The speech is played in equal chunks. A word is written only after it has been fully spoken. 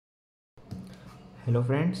Hello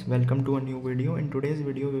friends, welcome to a new video. In today's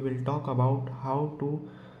video we will talk about how to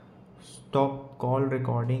stop call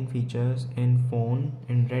recording features in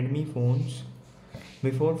Redmi phones.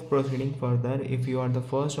 Before proceeding further, if you are the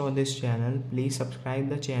first on this channel, please subscribe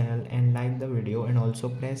the channel and like the video and also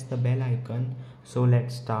press the bell icon. So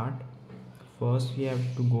let's start. First we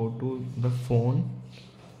have to go to the phone,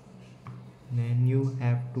 then you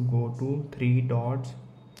have to go to three dots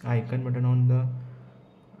icon button on the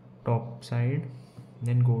top side,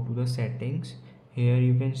 then go to the settings. Here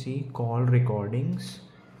you can see call recordings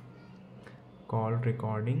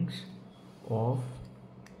off.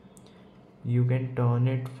 You can turn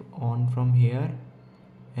it on from here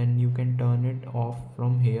and you can turn it off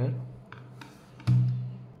from here.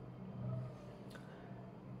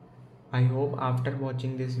 I hope after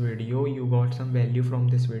watching this video you got some value from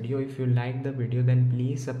this video. If you like the video, then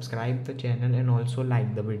please subscribe the channel and also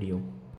like the video.